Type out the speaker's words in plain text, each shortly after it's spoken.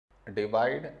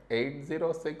divide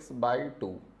 806 by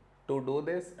 2. To do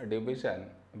this division,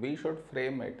 we should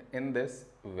frame it in this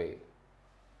way.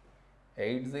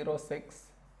 806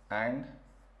 and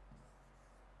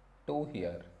 2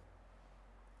 here.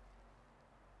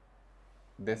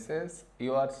 This is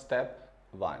your step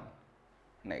 1.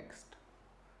 Next,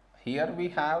 here we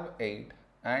have 8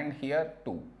 and here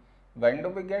 2. When do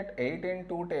we get 8 in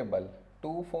 2 table?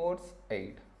 2 fours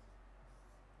 8.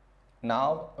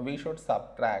 Now we should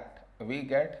subtract. We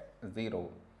get 0.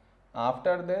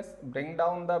 After this, bring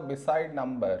down the beside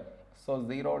number. So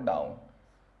 0 down.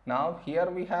 Now here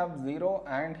we have 0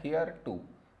 and here 2.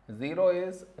 0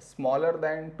 is smaller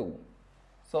than 2.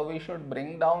 So we should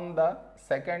bring down the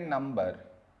second number.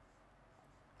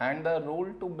 And the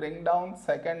rule to bring down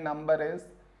second number is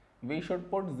we should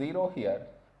put 0 here.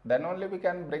 Then only we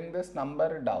can bring this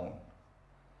number down.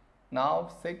 Now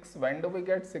 6, when do we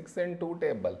get 6 in 2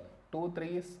 table? 2 3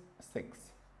 is 6.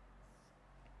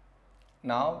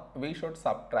 Now we should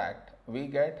subtract. We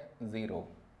get 0.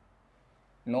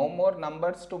 No more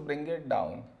numbers to bring it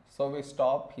down. So we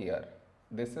stop here.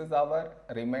 This is our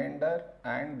remainder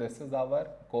and this is our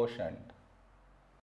quotient.